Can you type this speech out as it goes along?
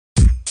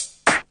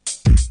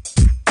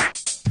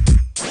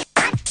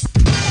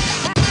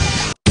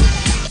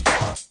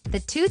The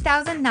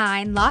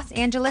 2009 Los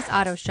Angeles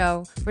Auto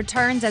Show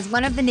returns as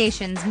one of the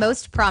nation's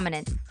most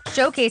prominent,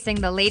 showcasing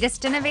the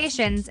latest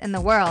innovations in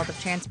the world of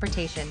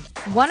transportation.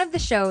 One of the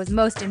show's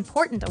most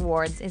important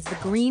awards is the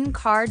Green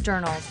Car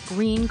Journal's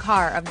Green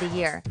Car of the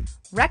Year,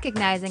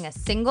 recognizing a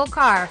single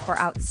car for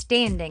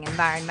outstanding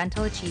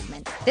environmental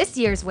achievement. This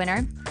year's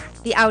winner,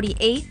 the Audi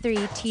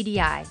A3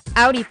 TDI.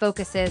 Audi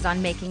focuses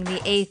on making the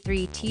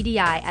A3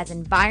 TDI as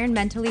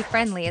environmentally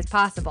friendly as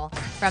possible,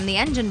 from the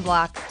engine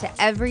block to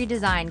every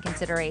design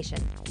consideration.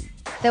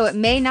 Though it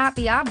may not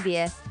be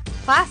obvious,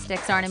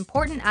 plastics are an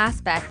important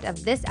aspect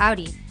of this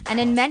Audi and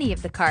in many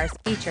of the cars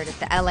featured at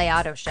the LA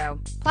Auto Show.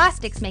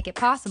 Plastics Make It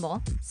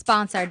Possible,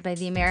 sponsored by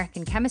the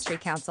American Chemistry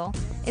Council,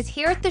 is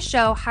here at the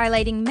show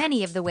highlighting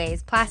many of the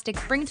ways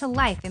plastics bring to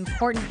life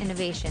important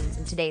innovations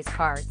in today's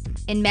cars.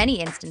 In many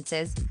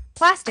instances,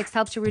 plastics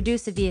help to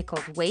reduce a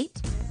vehicle's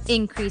weight,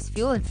 increase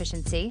fuel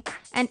efficiency,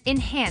 and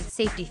enhance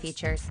safety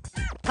features.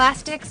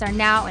 Plastics are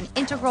now an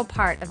integral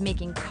part of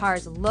making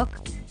cars look,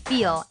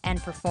 feel,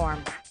 and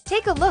perform.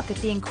 Take a look at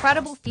the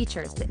incredible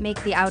features that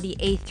make the Audi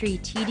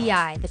A3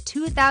 TDI the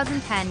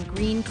 2010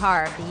 Green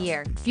Car of the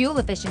Year. Fuel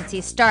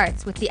efficiency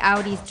starts with the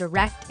Audi's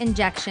direct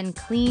injection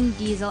clean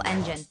diesel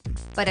engine,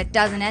 but it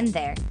doesn't end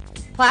there.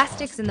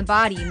 Plastics in the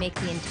body make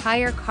the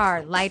entire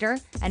car lighter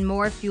and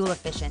more fuel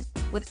efficient,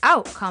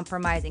 without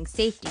compromising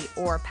safety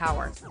or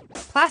power.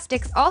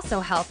 Plastics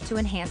also help to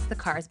enhance the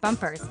car's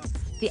bumpers.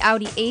 The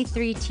Audi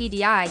A3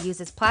 TDI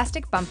uses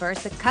plastic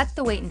bumpers that cut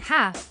the weight in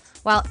half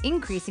while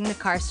increasing the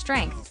car's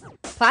strength.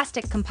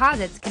 Plastic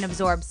composites can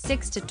absorb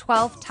 6 to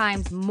 12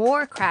 times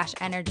more crash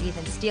energy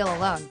than steel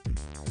alone.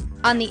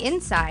 On the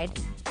inside,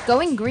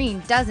 going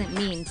green doesn't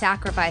mean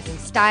sacrificing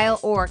style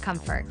or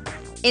comfort.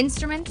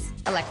 Instruments,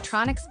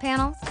 electronics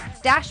panels,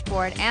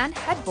 dashboard, and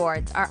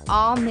headboards are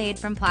all made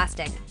from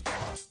plastic.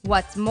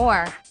 What's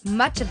more,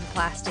 much of the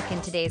plastic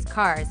in today's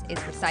cars is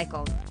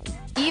recycled.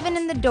 Even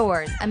in the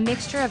doors, a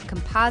mixture of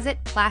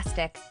composite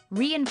plastic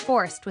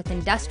reinforced with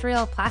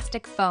industrial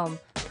plastic foam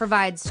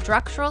provides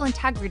structural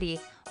integrity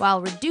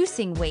while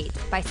reducing weight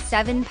by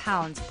 7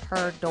 pounds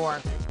per door.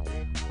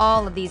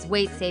 All of these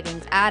weight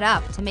savings add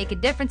up to make a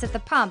difference at the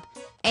pump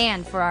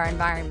and for our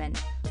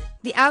environment.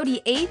 The Audi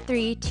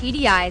A3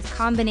 TDI's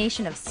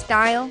combination of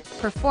style,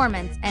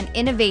 performance, and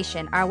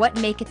innovation are what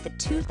make it the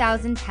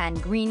 2010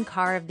 Green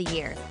Car of the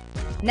Year.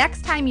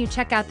 Next time you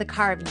check out the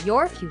car of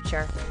your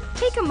future,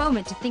 take a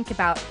moment to think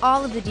about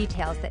all of the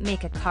details that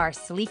make a car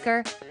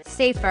sleeker,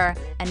 safer,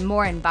 and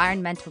more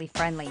environmentally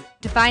friendly.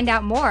 To find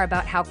out more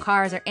about how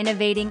cars are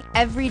innovating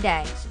every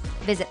day,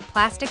 visit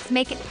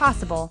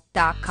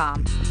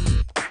plasticsmakeitpossible.com.